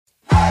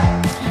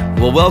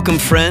Well, welcome,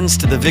 friends,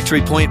 to the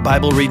Victory Point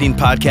Bible Reading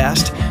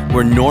Podcast,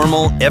 where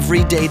normal,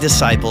 everyday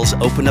disciples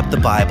open up the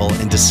Bible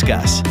and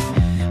discuss.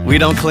 We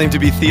don't claim to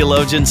be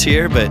theologians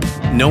here, but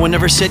no one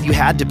ever said you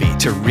had to be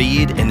to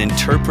read and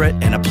interpret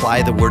and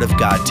apply the Word of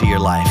God to your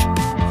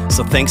life.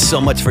 So thanks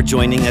so much for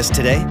joining us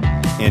today,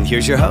 and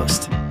here's your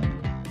host.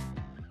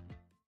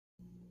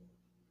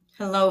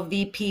 Hello,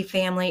 VP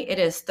family. It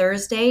is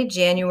Thursday,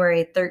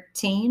 January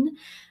 13.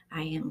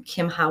 I am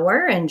Kim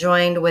Hauer and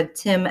joined with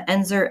Tim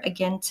Enzer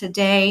again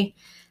today.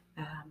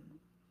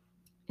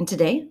 And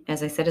today,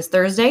 as I said, is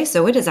Thursday,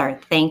 so it is our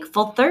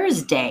Thankful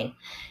Thursday.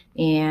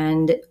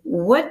 And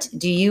what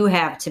do you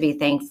have to be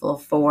thankful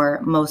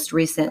for most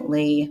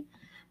recently,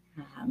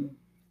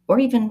 or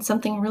even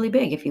something really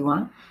big if you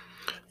want?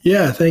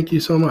 Yeah, thank you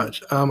so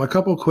much. A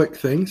couple quick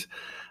things.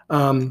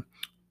 A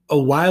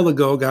while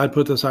ago, God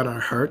put this on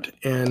our heart,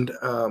 and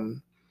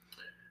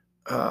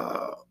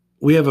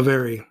we have a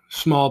very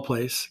small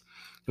place,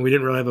 and we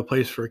didn't really have a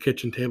place for a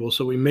kitchen table,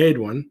 so we made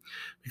one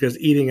because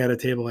eating at a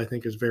table, I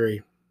think, is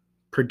very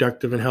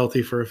productive and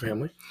healthy for a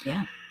family.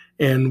 Yeah.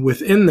 And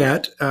within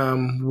that,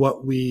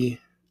 what we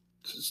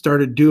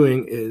started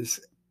doing is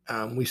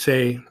we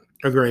say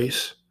a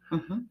grace,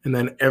 and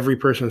then every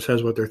person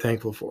says what they're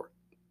thankful for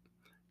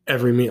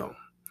every meal.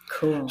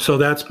 Cool. So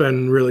that's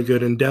been really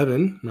good. And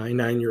Devin, my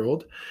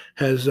 9-year-old,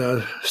 has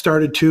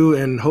started to,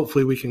 and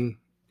hopefully we can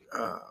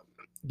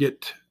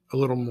get a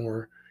little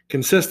more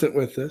consistent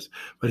with this,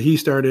 but he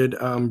started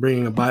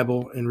bringing a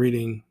Bible and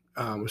reading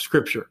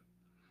scripture.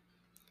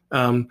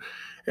 And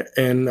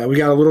we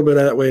got a little bit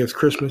of that way of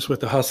Christmas with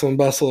the hustle and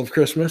bustle of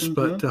Christmas,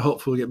 but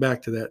hopefully we'll get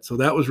back to that. So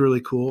that was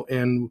really cool.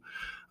 And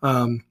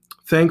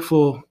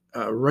thankful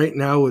right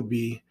now would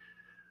be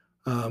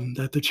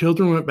that the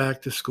children went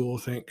back to school,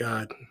 thank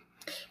God.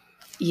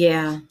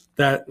 Yeah.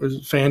 That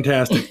was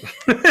fantastic.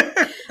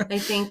 I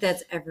think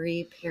that's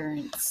every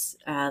parent's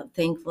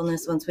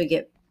thankfulness once we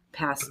get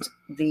past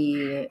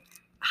the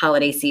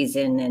holiday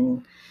season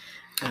and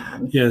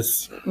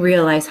yes,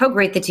 realize how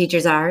great the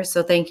teachers are.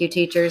 So thank you,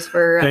 teachers,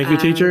 for thank you,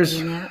 teachers.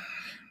 doing that.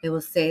 I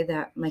will say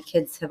that my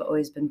kids have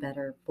always been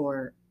better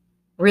for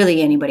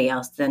really anybody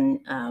else than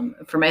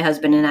for my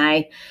husband and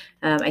I.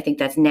 I think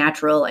that's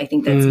natural. I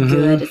think that's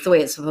good. It's the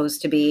way it's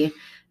supposed to be.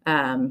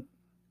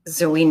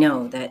 So we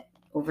know that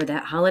over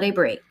that holiday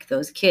break,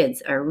 those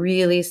kids are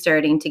really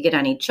starting to get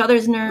on each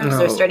other's nerves.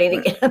 They're starting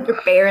to get on their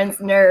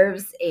parents'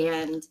 nerves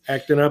and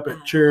acting up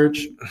at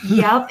church.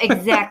 Yep,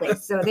 exactly.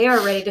 So they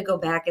are ready to go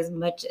back as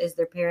much as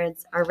their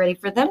parents are ready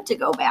for them to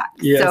go back.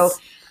 Yes. So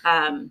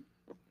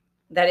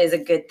that is a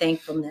good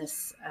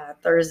thankfulness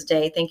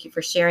Thursday. Thank you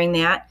for sharing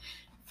that.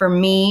 For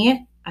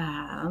me,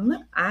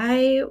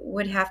 I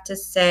would have to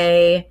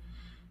say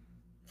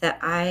that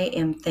I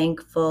am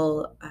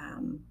thankful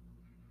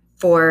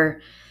for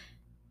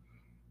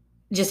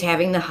just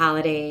having the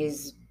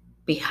holidays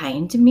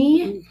behind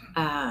me.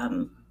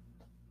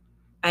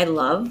 I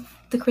love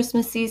the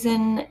Christmas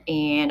season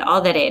and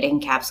all that it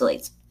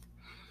encapsulates,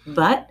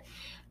 but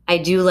I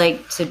do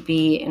like to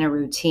be in a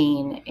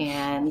routine,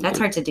 and that's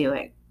hard to do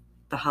at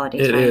the holiday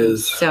time. It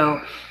is.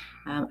 So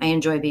I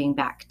enjoy being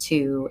back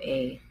to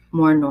a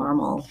more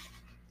normal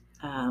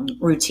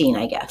routine,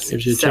 I guess.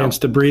 Gives you a chance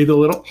to breathe a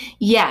little.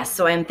 Yes,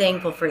 so I'm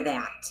thankful for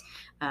that.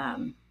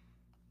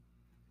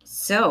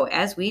 So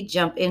as we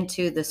jump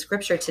into the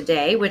scripture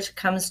today, which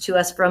comes to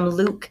us from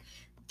Luke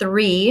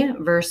 3,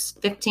 verse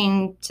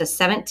 15 to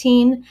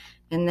 17,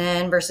 and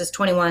then verses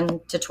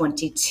 21 to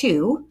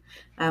 22.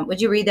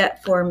 Would you read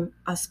that for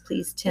us,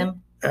 please,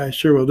 Tim?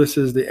 Sure. Well, this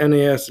is the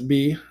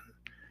NASB,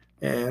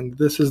 and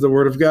this is the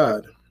Word of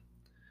God.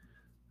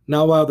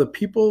 Now, while the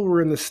people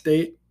were in the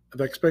state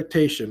of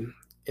expectation,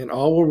 and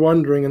all were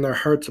wondering in their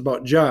hearts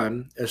about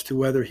John as to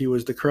whether he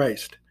was the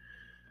Christ,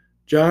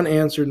 John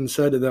answered and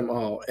said to them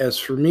all, "As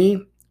for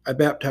me, I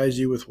baptize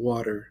you with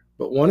water,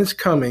 but one is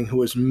coming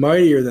who is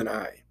mightier than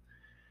I,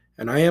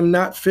 and I am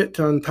not fit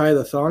to untie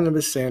the thong of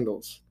his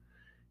sandals.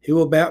 He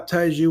will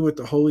baptize you with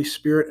the Holy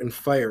Spirit and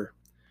fire.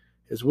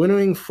 His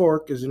winnowing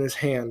fork is in his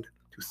hand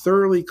to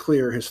thoroughly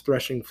clear his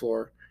threshing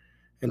floor,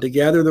 and to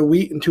gather the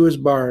wheat into his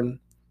barn,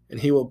 and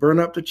he will burn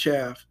up the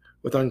chaff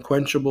with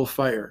unquenchable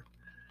fire."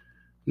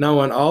 Now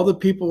when all the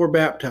people were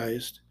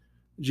baptized,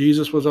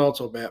 Jesus was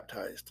also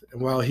baptized, and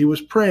while he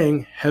was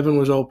praying, heaven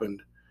was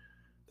opened.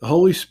 The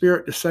Holy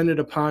Spirit descended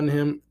upon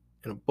him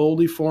in a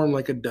bodily form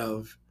like a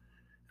dove,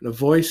 and a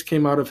voice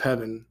came out of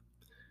heaven,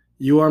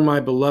 "You are my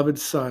beloved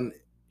Son,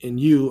 in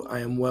you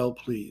I am well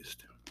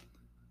pleased."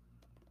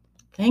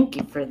 Thank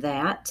you for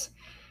that.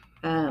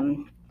 I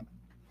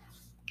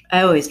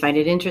always find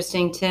it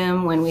interesting,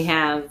 Tim, when we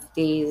have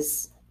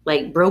these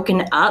like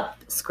broken up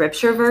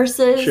scripture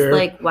verses. Sure.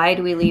 Like, why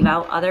do we leave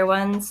out other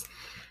ones?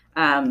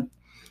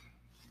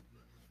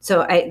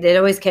 So it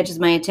always catches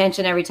my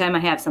attention every time I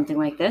have something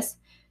like this.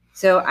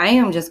 So I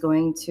am just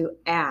going to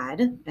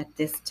add at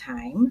this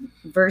time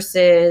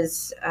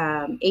verses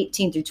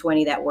 18 through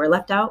 20 that were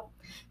left out.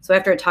 So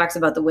after it talks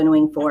about the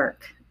winnowing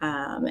fork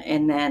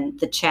and then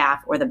the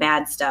chaff or the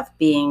bad stuff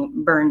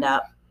being burned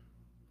up,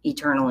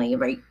 eternally,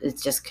 right?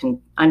 It's just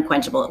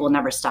unquenchable. It will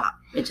never stop.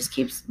 It just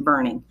keeps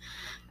burning.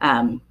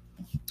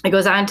 It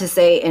goes on to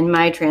say in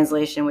my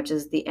translation, which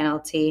is the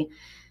NLT,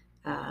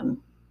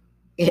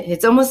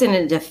 it's almost in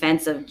a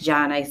defense of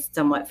John, I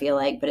somewhat feel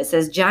like, but it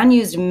says, John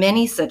used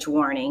many such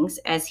warnings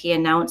as he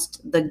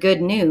announced the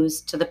good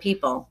news to the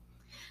people.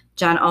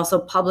 John also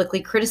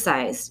publicly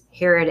criticized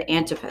Herod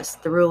Antipas,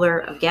 the ruler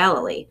of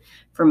Galilee,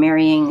 for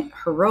marrying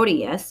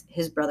Herodias,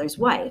 his brother's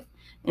wife,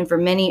 and for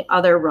many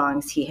other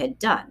wrongs he had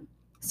done.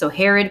 So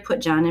Herod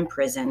put John in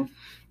prison,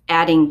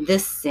 adding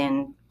this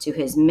sin to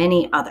his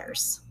many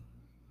others.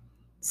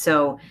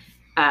 So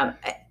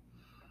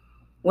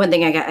one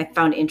thing I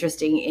found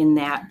interesting in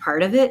that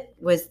part of it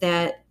was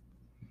that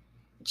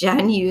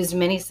John used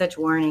many such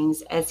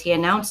warnings as he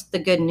announced the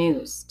good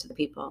news to the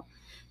people.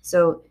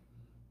 So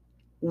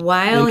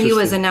while he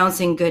was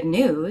announcing good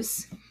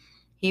news,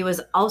 he was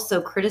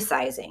also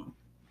criticizing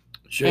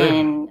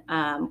and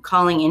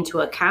calling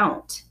into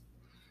account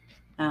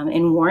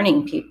and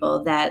warning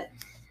people that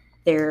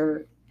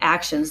their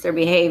actions, their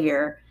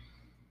behavior,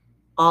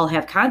 all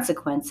have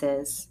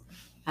consequences.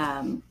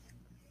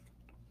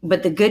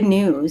 But the good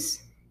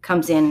news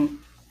comes in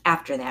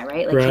after that,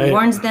 right? Like he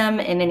warns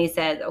them, and then he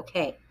says,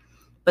 okay,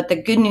 but the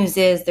good news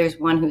is there's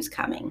one who's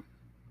coming,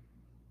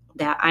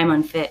 that I'm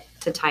unfit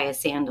to tie his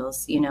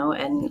sandals,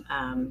 and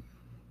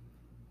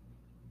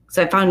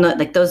so I found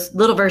like those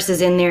little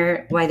verses in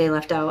there, why they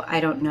left out, I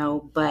don't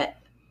know, but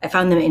I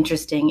found them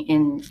interesting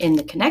in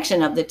the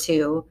connection of the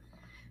two,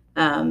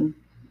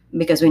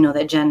 because we know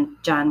that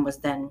John was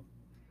then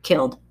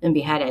killed and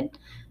beheaded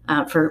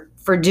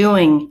for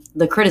doing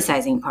the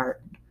criticizing part.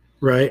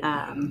 Right.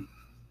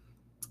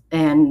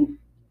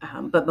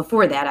 But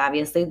before that,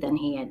 obviously, then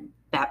he had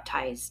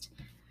baptized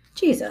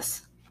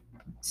Jesus.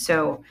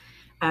 So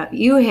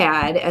you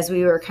had, as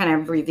we were kind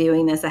of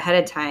reviewing this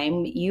ahead of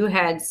time, you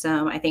had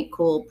some, I think,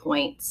 cool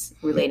points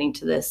relating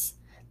to this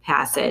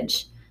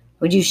passage.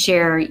 Would you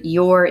share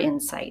your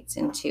insights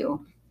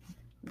into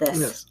this?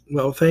 Yes.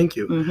 Well, thank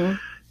you. Mm-hmm.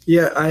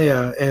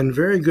 Yeah, and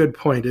very good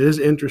point. It is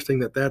interesting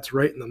that that's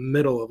right in the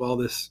middle of all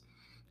this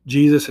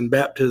Jesus and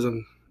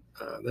baptism.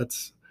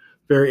 That's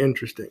very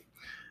interesting.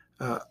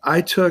 I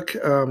took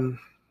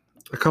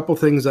a couple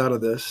things out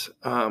of this,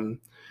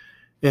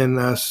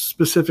 and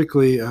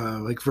specifically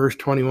like verse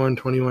 21,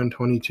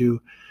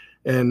 22,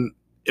 and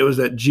it was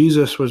that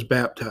Jesus was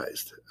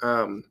baptized.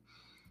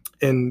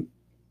 And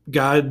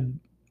God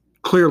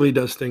clearly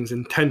does things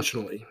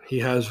intentionally. He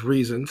has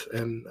reasons,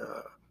 and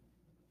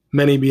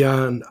many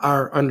beyond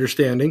our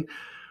understanding,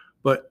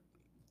 but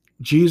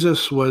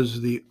Jesus was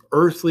the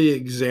earthly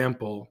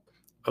example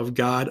of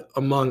God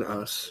among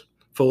us,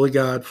 fully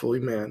God, fully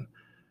man,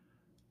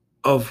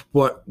 of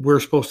what we're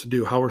supposed to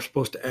do, how we're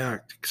supposed to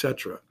act,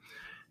 etc.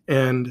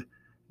 And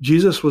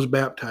Jesus was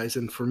baptized.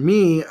 And for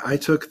me, I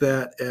took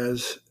that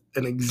as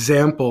an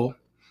example,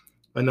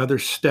 another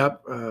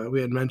step, we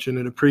had mentioned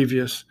in a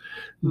previous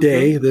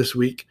day this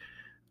week,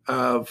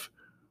 of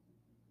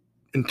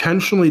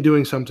intentionally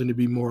doing something to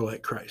be more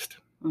like Christ.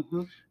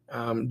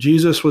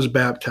 Jesus was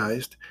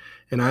baptized,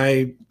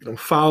 and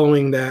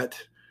following that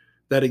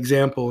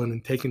example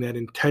and taking that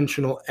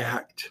intentional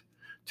act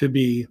to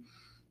be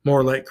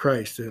more like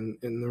Christ.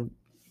 And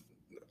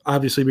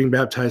obviously being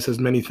baptized has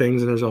many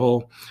things, and there's a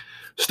whole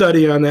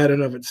study on that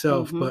in of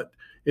itself, but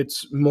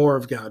it's more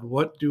of God.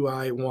 What do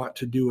I want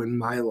to do in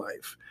my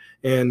life?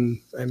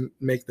 And I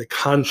make the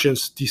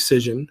conscious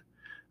decision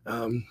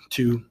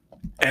to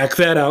act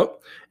that out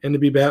and to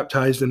be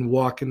baptized and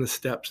walk in the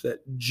steps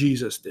that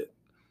Jesus did.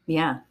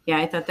 Yeah,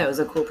 I thought that was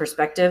a cool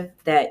perspective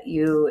that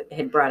you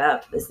had brought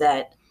up, is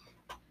that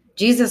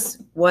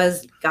Jesus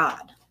was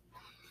God.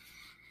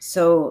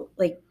 So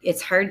like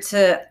it's hard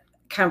to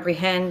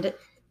comprehend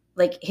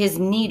like his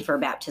need for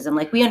baptism.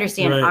 Like we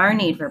understand our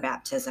need for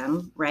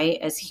baptism, right,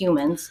 as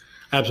humans.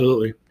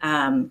 Absolutely.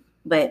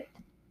 But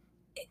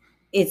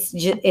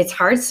it's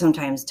hard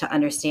sometimes to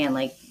understand,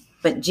 like,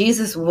 but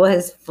Jesus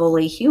was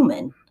fully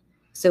human.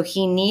 So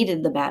he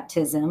needed the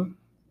baptism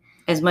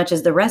as much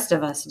as the rest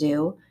of us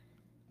do.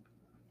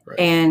 Right.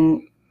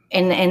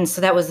 And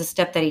so that was the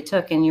step that he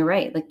took. And you're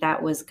right. Like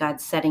that was God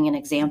setting an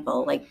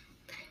example. Like,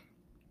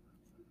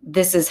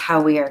 this is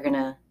how we are going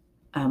to,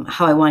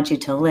 how I want you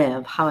to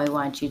live, how I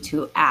want you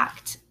to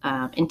act,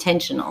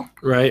 intentional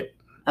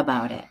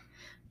about it.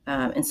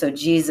 And so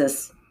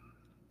Jesus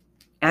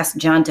asked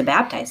John to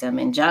baptize him.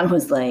 And John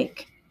was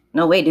like,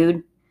 no way,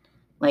 dude.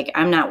 Like,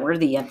 I'm not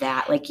worthy of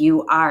that. Like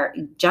you are.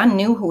 John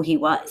knew who he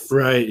was.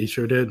 Right. He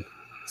sure did.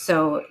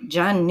 So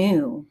John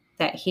knew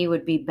that he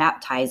would be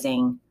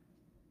baptizing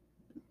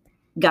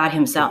God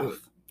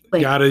himself.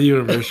 Like, God of the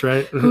universe,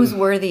 right? Who's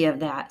worthy of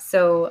that?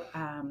 So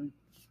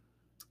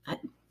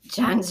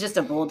John's just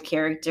a bold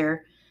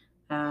character.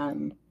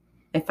 I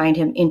find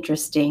him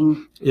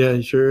interesting. Yeah,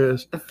 he sure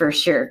is. For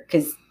sure,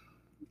 because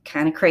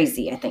kind of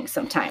crazy, I think,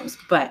 sometimes.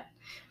 But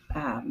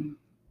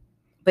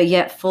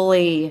yet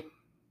fully,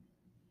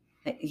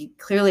 he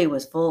clearly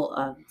was full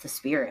of the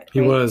Spirit.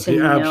 He was. He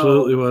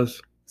absolutely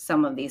was.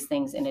 Some of these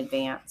things in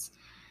advance.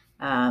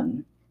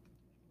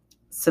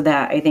 So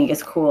that I think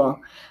is cool.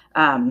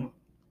 One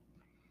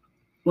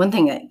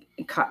thing that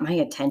caught my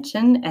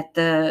attention at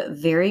the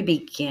very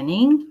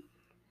beginning,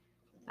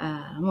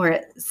 where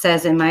it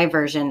says in my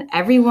version,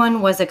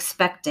 everyone was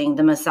expecting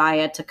the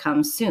Messiah to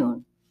come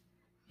soon,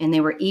 and they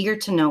were eager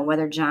to know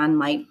whether John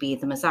might be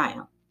the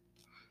Messiah.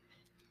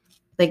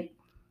 Like,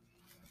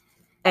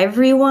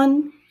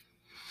 everyone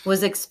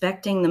was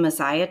expecting the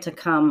Messiah to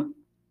come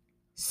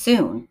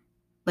soon.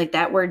 Like,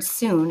 that word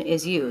soon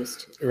is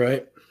used.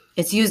 Right.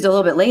 It's used a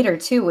little bit later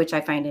too, which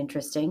I find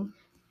interesting,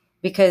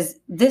 because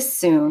this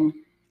soon,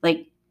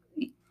 like,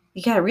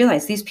 you got to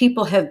realize these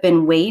people have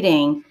been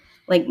waiting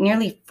like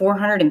nearly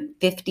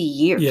 450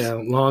 years. Yeah,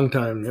 long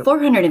time. Yep.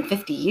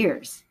 450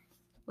 years.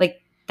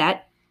 Like,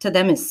 that to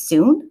them is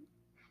soon.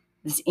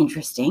 It's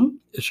interesting.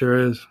 It sure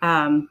is.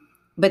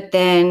 But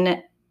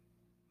then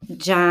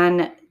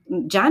John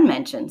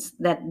mentions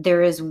that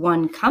there is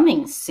one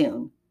coming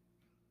soon.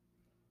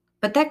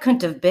 But that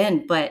couldn't have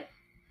been but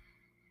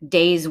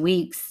days,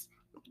 weeks,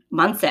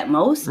 months at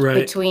most, right,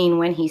 between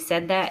when he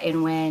said that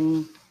and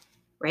when,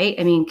 right?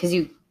 I mean, because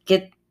you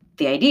get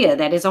the idea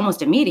that it's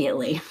almost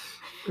immediately.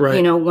 Right.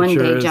 You know, one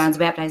sure day is. John's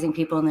baptizing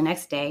people, and the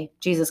next day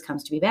Jesus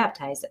comes to be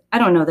baptized. I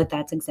don't know that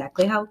that's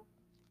exactly how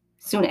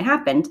soon it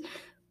happened,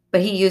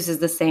 but he uses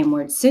the same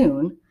word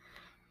soon.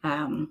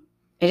 I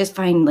just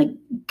find like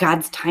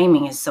God's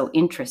timing is so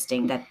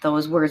interesting that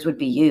those words would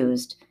be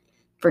used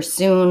for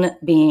soon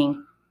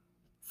being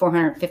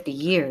 450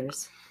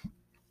 years.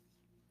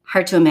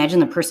 Hard to imagine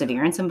the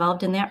perseverance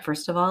involved in that,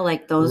 first of all.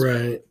 Like, those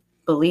right.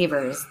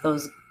 believers,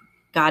 those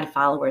God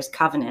followers,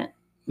 covenant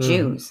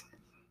Jews,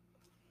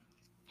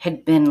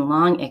 had been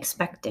long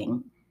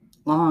expecting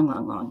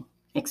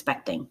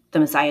the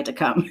Messiah to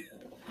come.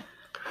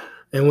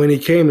 And when he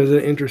came, is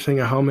it interesting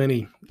how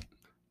many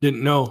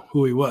didn't know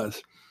who he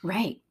was?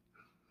 Right.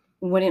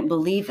 Wouldn't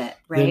believe it,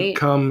 right? Didn't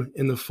come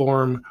in the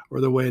form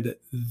or the way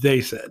that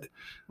they said.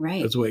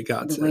 Right. That's the way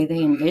God said. The way they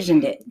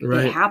envisioned it,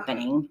 right, it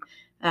happening.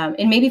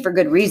 And maybe for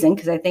good reason,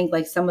 because I think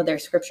like some of their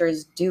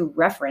scriptures do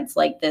reference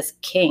like this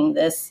king,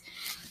 this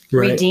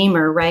right,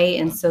 redeemer, right?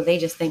 And so they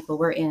just think, well,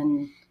 we're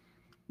in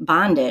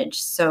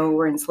bondage, so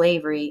we're in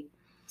slavery,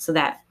 so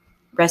that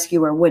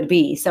rescuer would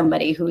be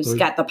somebody who's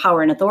got the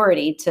power and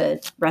authority to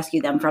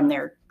rescue them from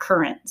their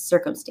current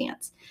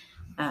circumstance.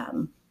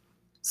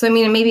 So, I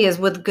mean, it maybe is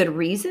with good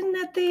reason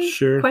that they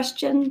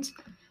questioned.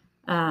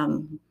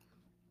 But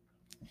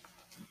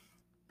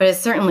it's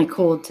certainly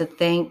cool to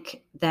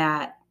think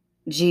that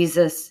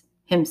Jesus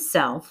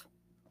himself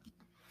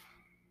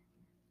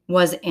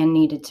was and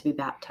needed to be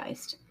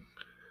baptized.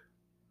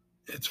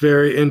 It's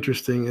very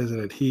interesting, isn't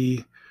it?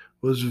 He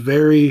was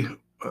very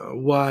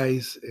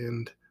wise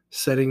in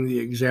setting the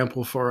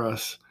example for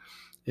us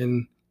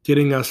and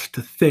getting us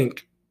to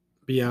think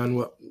beyond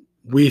what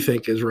we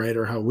think is right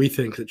or how we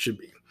think it should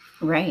be.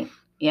 Right.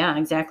 Yeah,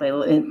 exactly.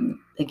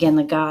 Again,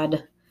 the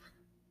God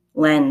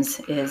lens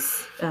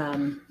is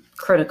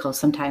critical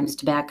sometimes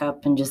to back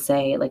up and just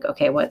say, like,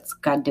 okay, what's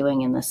God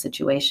doing in this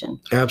situation?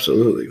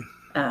 Absolutely.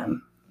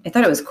 I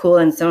thought it was cool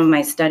in some of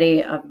my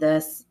study of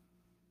this,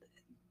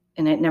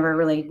 and it never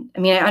really, I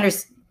mean, I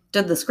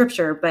understood the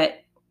scripture,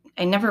 but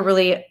I never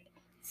really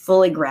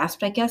fully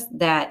grasped, I guess,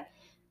 that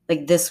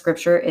like this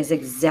scripture is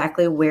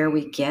exactly where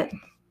we get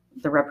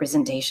the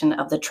representation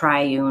of the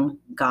triune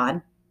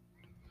God.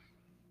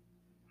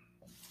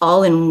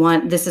 All in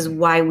one. This is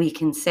why we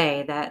can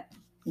say that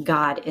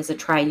God is a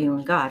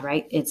triune God,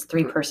 right? It's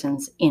three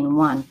persons in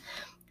one.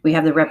 We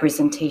have the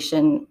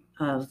representation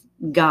of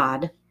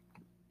God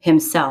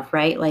himself,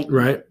 right? Like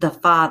the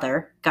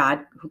Father, God,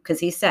 because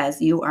he says,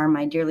 you are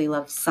my dearly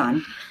loved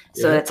son.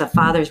 So that's a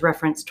father's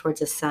reference towards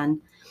his son.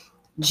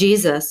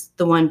 Jesus,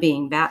 the one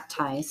being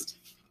baptized,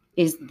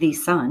 is the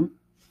Son.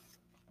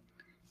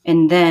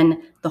 And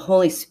then the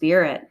Holy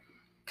Spirit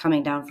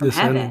coming down from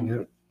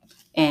heaven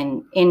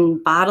and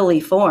in bodily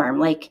form,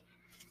 like,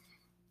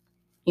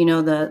 you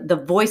know,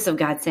 the voice of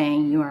God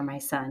saying, you are my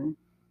son,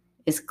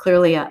 is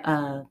clearly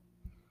I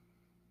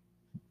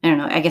don't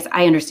know, I guess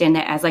I understand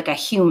that as like a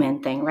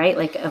human thing, right?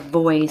 Like a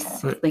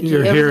voice, like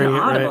you're hearing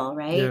audible, it,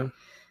 right?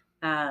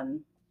 Yeah.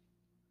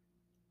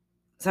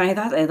 So I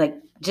thought I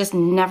like just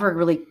never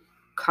really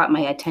caught my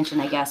attention,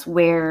 I guess,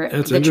 where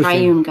the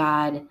triune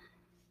God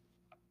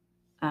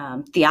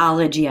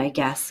theology, I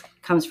guess,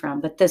 comes from.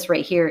 But this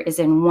right here is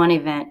in one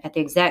event at the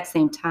exact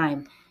same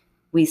time.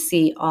 We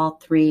see all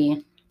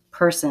three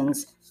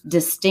persons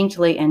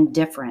distinctly and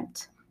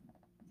different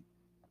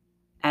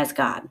as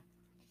God.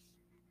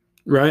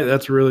 Right.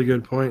 That's a really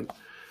good point.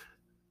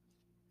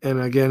 And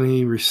again,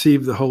 he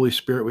received the Holy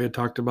Spirit. We had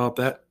talked about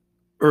that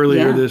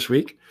earlier this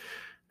week.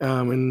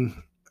 And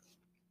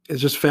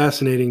it's just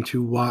fascinating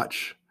to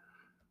watch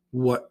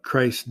what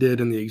Christ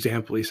did and the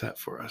example he set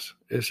for us.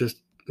 It's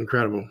just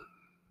incredible.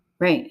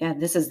 Right. Yeah.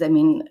 This is, I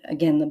mean,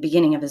 again, the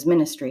beginning of his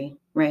ministry,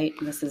 right?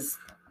 This is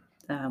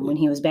when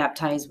he was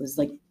baptized, was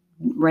like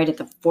right at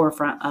the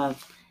forefront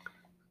of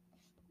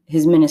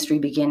his ministry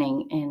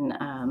beginning. And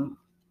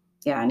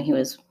and he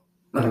was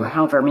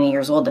however many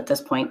years old at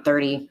this point,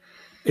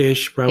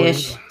 30-ish, probably.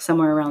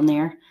 Somewhere around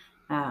there.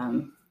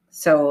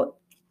 So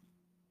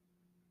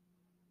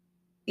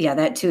yeah,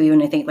 that too,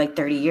 even I think like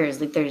 30 years,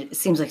 like it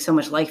seems like so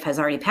much life has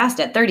already passed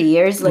at 30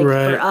 years, like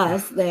Right. for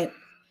us, that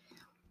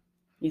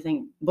you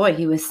think, boy,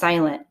 he was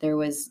silent. There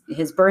was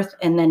his birth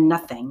and then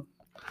nothing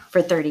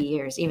for 30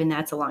 years. Even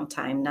that's a long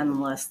time,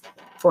 nonetheless,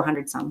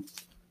 400 some.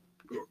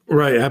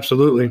 Right,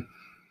 absolutely.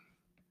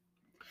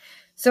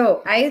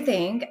 So I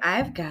think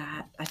I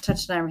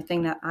touched on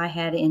everything that I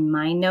had in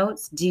my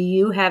notes. Do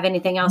you have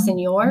anything else in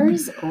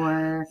yours,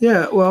 or?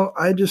 Yeah, well,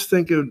 I just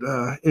think it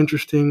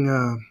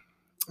interesting,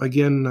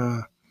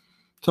 again,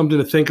 something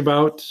to think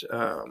about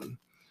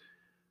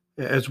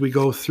as we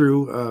go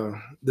through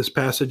this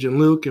passage in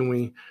Luke, and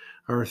we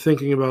are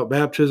thinking about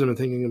baptism and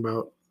thinking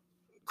about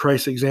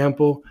Christ's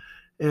example.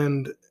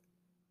 And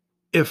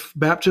if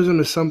baptism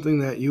is something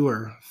that you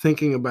are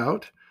thinking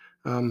about,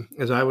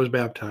 as I was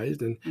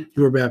baptized and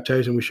you were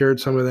baptized, and we shared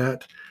some of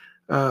that,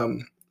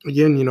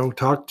 again,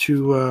 talk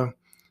to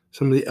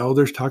some of the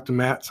elders, talk to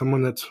Matt,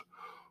 someone that's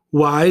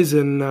wise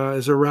and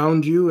is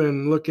around you,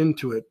 and look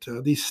into it.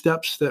 These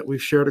steps that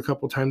we've shared a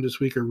couple times this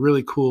week are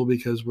really cool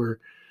because we're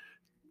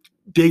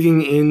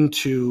digging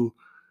into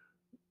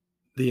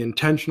the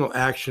intentional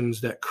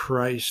actions that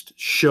Christ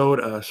showed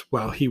us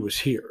while he was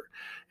here.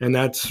 And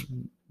that's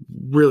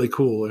really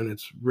cool, and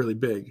it's really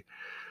big.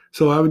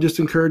 So I would just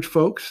encourage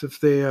folks, if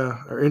they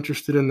are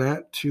interested in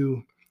that,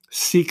 to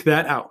seek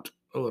that out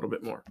a little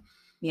bit more.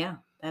 Yeah,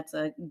 that's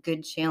a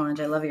good challenge.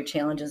 I love your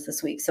challenges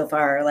this week so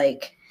far,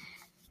 like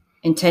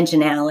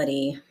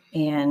intentionality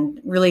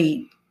and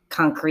really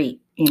concrete.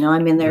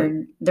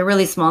 They're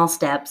really small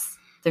steps.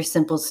 They're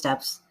simple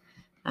steps.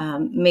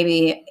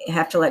 Maybe you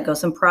have to let go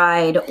some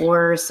pride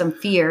or some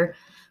fear,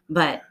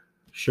 but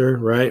sure,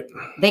 right.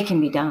 They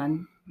can be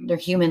done. They're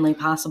humanly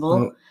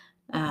possible.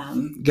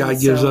 God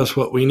gives us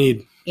what we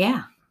need.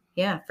 Yeah,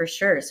 for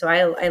sure. So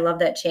I love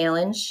that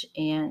challenge.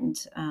 And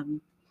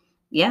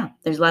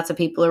there's lots of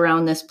people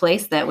around this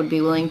place that would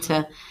be willing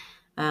to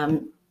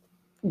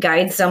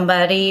guide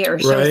somebody or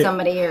show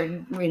somebody, or,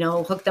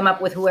 hook them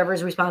up with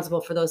whoever's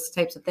responsible for those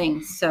types of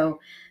things. So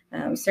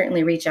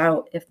certainly reach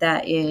out if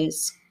that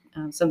is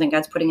something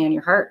God's putting on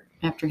your heart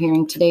after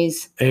hearing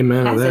today's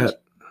Amen passage. To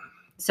that.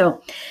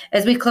 So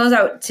as we close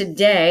out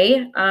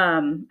today,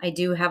 I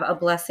do have a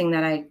blessing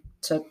that I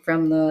took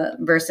from the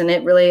verse, and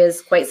it really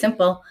is quite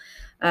simple.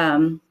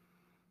 But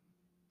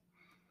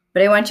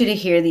I want you to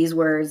hear these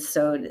words.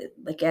 So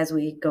like, as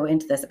we go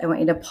into this, I want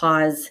you to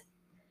pause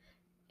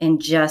and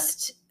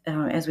just,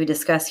 as we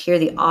discuss, hear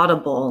the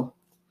audible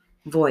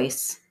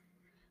voice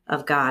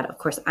of God. Of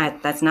course,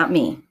 that's not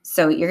me.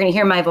 So you're going to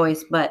hear my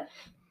voice, but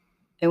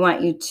I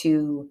want you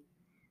to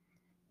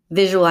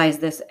visualize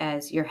this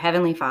as your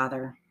Heavenly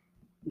Father,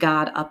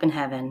 God up in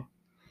heaven,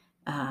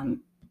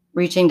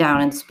 reaching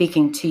down and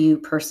speaking to you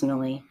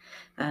personally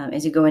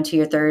as you go into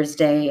your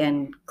Thursday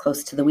and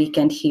close to the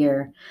weekend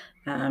here.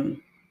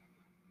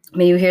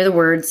 May you hear the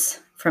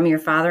words from your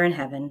Father in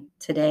heaven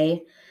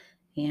today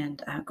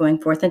and going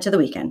forth into the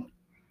weekend.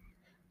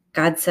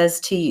 God says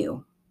to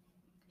you,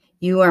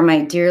 "You are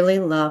my dearly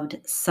loved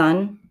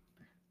son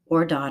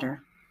or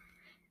daughter,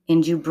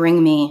 and you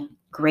bring me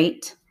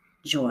great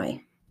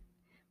joy."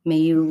 May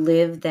you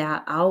live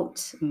that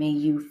out. May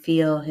you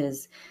feel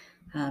his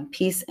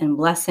peace and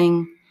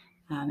blessing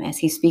as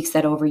he speaks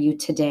that over you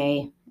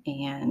today.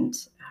 And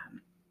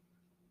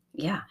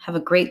have a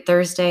great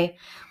Thursday.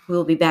 We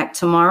will be back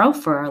tomorrow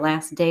for our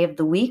last day of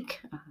the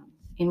week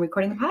in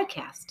recording the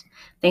podcast.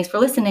 Thanks for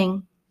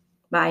listening.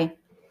 Bye.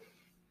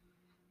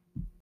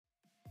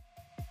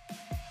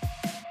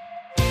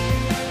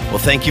 Well,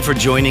 thank you for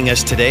joining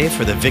us today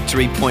for the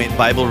Victory Point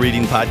Bible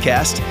Reading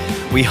Podcast.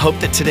 We hope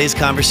that today's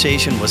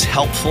conversation was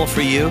helpful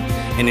for you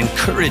and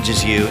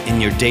encourages you in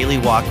your daily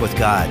walk with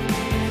God.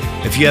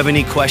 If you have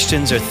any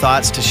questions or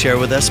thoughts to share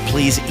with us,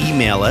 please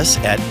email us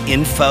at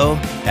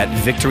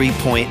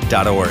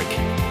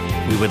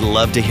info@victorypoint.org. We would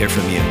love to hear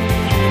from you.